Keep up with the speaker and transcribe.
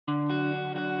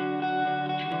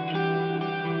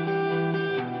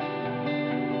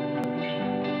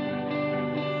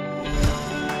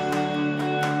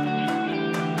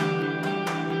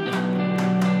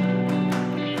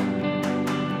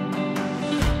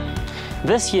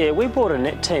This year we brought a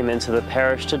Net team into the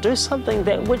parish to do something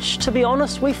which, to be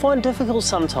honest, we find difficult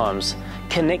sometimes,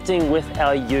 connecting with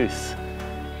our youth.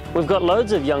 We've got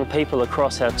loads of young people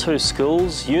across our two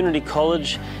schools, Unity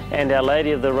College and Our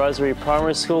Lady of the Rosary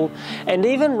Primary School, and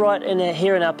even right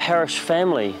here in our parish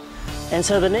family. And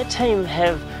so the Net team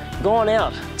have gone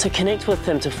out to connect with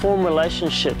them, to form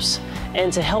relationships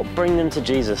and to help bring them to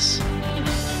Jesus.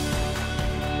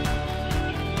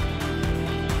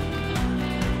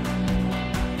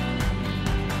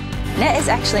 NET is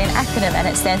actually an acronym and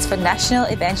it stands for National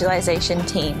Evangelization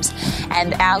Teams.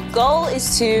 And our goal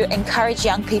is to encourage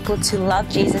young people to love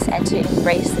Jesus and to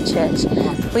embrace the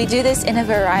church. We do this in a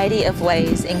variety of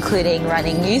ways, including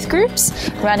running youth groups,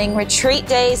 running retreat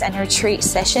days and retreat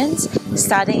sessions,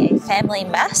 starting a family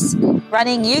mass,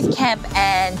 running youth camp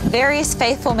and various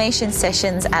faith formation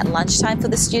sessions at lunchtime for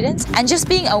the students, and just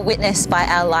being a witness by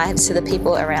our lives to the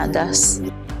people around us.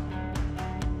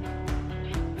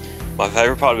 My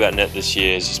favourite part about NET this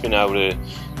year is just being able to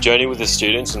journey with the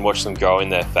students and watch them grow in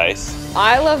their faith.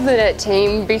 I love the NET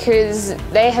team because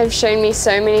they have shown me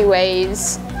so many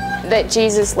ways that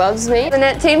Jesus loves me. The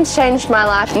NET team's changed my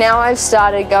life. Now I've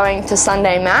started going to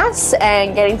Sunday Mass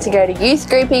and getting to go to youth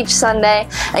group each Sunday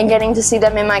and getting to see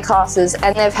them in my classes,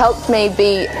 and they've helped me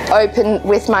be open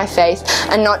with my faith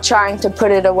and not trying to put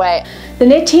it away. The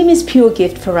NET team is pure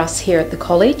gift for us here at the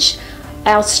college.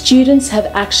 Our students have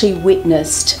actually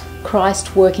witnessed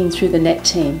Christ working through the NET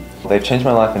team. They've changed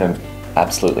my life in an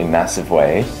absolutely massive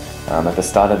way. At the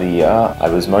start of the year I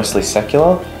was mostly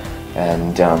secular,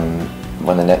 and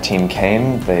when the NET team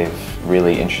came, they've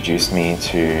really introduced me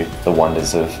to the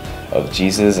wonders of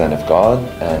Jesus and of God,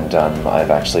 and I've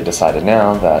actually decided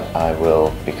now that I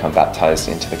will become baptized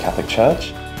into the Catholic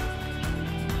Church.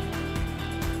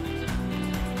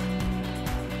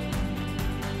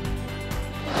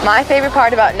 My favorite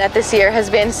part about NET this year has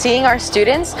been seeing our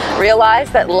students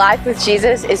realize that life with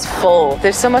Jesus is full.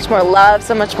 There's so much more love,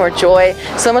 so much more joy,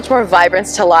 so much more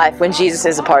vibrance to life when Jesus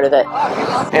is a part of it.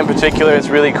 In particular, it's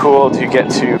really cool to get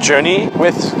to journey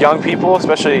with young people,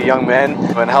 especially young men,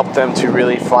 and help them to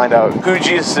really find out who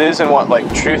Jesus is and what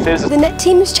truth is. The NET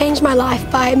team has changed my life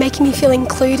by making me feel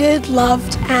included,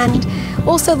 loved, and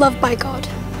also loved by God.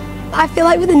 I feel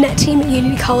like with the NET team at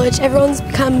Unity College, everyone's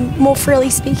become more freely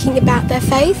speaking about their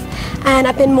faith, and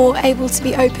I've been more able to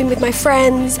be open with my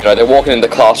friends. You know, they're walking in the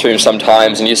classroom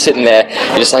sometimes and you're sitting there,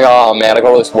 you're just like, oh man, I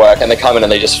got all this work, and they come in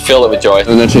and they just fill it with joy.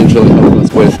 The NET team's really helped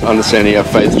us with understanding our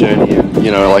faith journey, and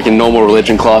you know, like in normal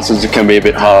religion classes it can be a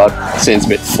bit hard, it seems a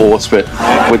bit forced, but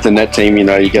with the NET team, you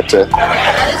know, you get to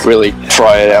really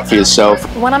try it out for yourself.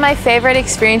 One of my favourite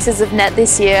experiences of NET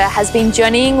this year has been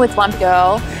journeying with one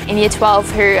girl in Year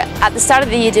 12 who at the start of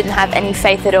the year didn't have any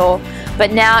faith at all,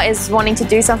 but now is wanting to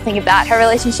do something about her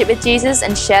relationship with Jesus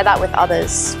and share that with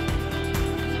others.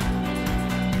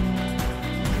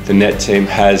 The NET team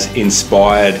has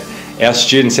inspired our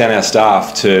students and our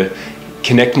staff to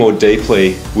connect more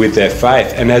deeply with their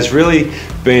faith, and has really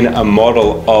been a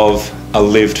model of a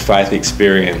lived faith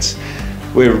experience.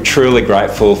 We're truly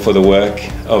grateful for the work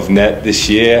of NET this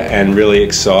year and really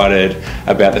excited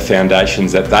about the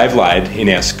foundations that they've laid in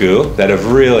our school that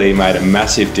have really made a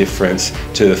massive difference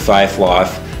to the faith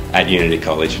life at Unity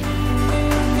College.